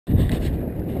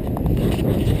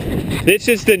This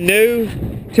is the new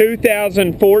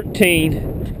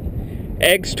 2014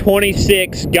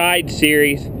 X-26 Guide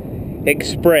Series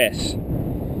Express.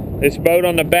 This boat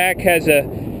on the back has a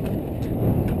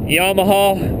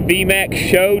Yamaha VMAX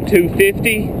Show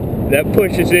 250 that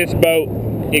pushes this boat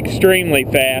extremely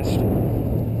fast.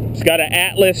 It's got an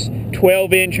Atlas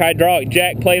 12-inch hydraulic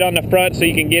jack plate on the front so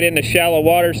you can get into shallow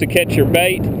waters to catch your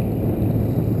bait.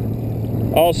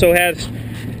 Also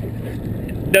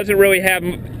doesn't really have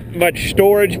much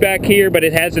storage back here, but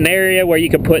it has an area where you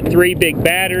can put 3 big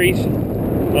batteries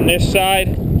on this side.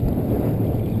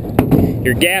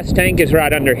 Your gas tank is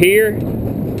right under here.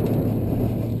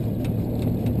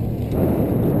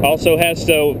 Also has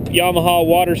the Yamaha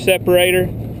water separator.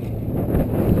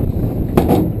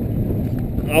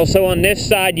 Also on this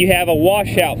side you have a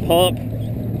washout pump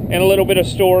and a little bit of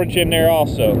storage in there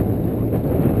also.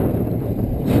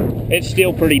 It's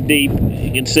still pretty deep.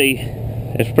 You can see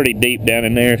it's pretty deep down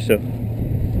in there, so.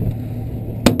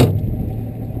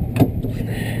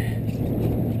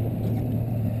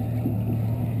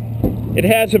 It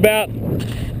has about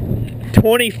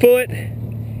 20 foot,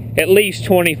 at least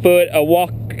 20 foot, of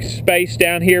walk space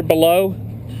down here below.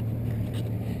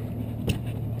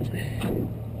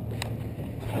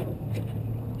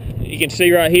 You can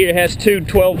see right here it has 2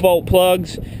 12-volt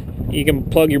plugs. You can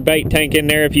plug your bait tank in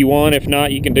there if you want. If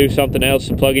not, you can do something else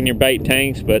to plug in your bait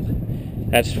tanks, but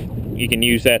you can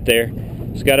use that there.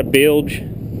 It's got a bilge.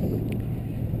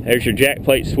 There's your jack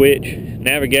plate switch,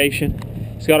 navigation.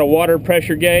 It's got a water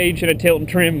pressure gauge and a tilt and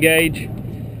trim gauge,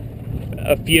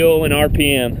 a fuel and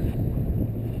RPM.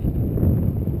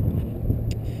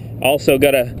 Also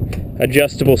got a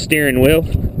adjustable steering wheel.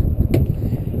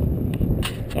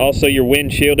 Also your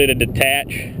windshield, it'll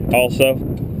detach also.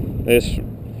 This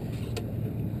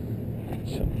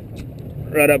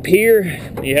right up here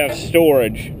you have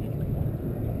storage.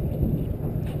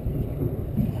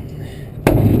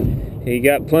 You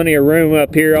got plenty of room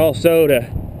up here also to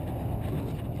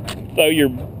throw your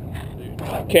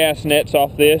cast nets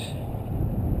off this.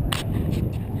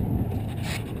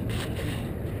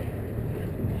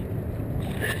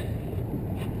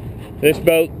 This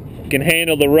boat can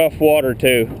handle the rough water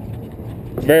too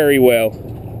very well.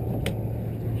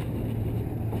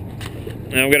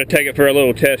 Now I'm going to take it for a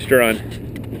little test run.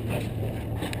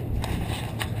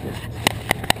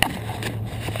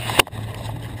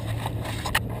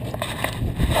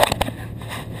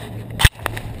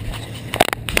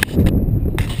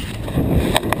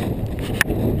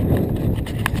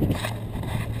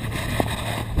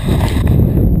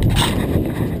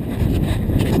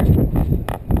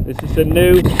 This is the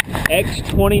new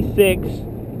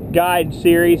X-26 Guide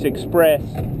Series Express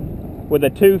with a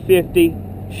 250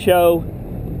 Show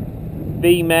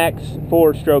VMAX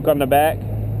 4-stroke on the back.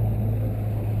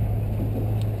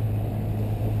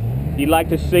 If you'd like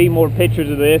to see more pictures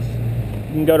of this,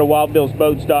 you can go to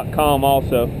wildbillsboats.com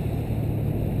also.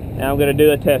 Now I'm going to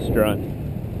do a test run.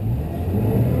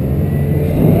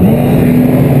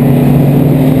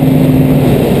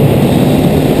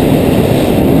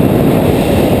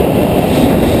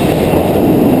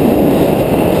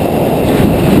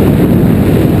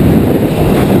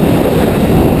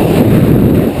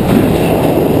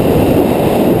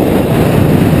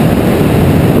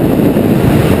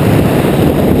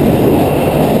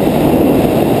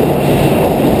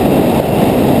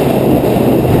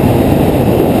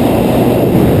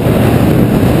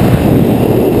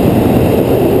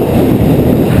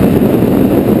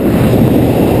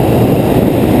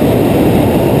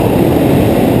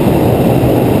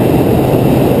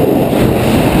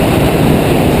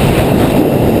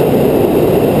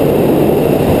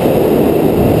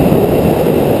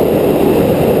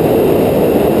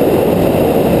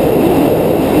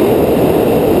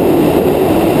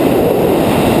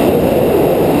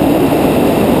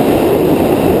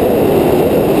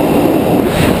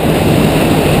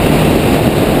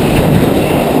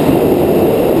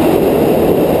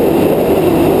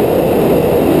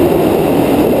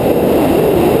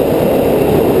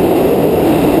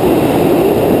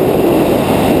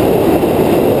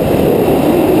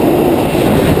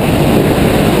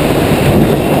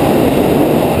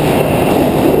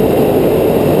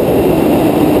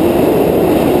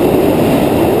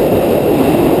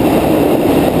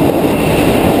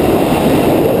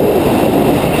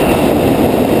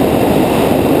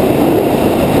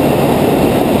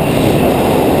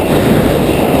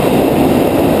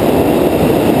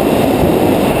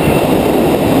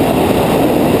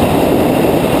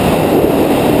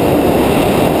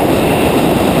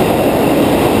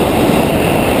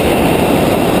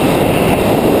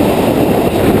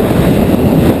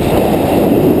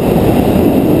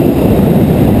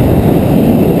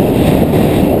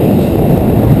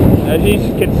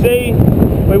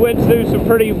 cuts through some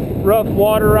pretty rough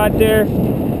water right there.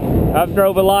 I've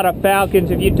drove a lot of Falcons.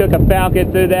 If you took a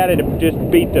Falcon through that, it'd just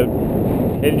beat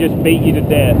you to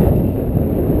death.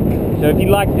 So if you'd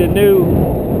like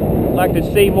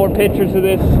to see more pictures of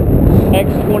this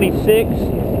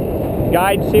X-26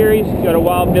 guide series, go to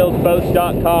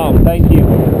wildbillsboats.com. Thank you.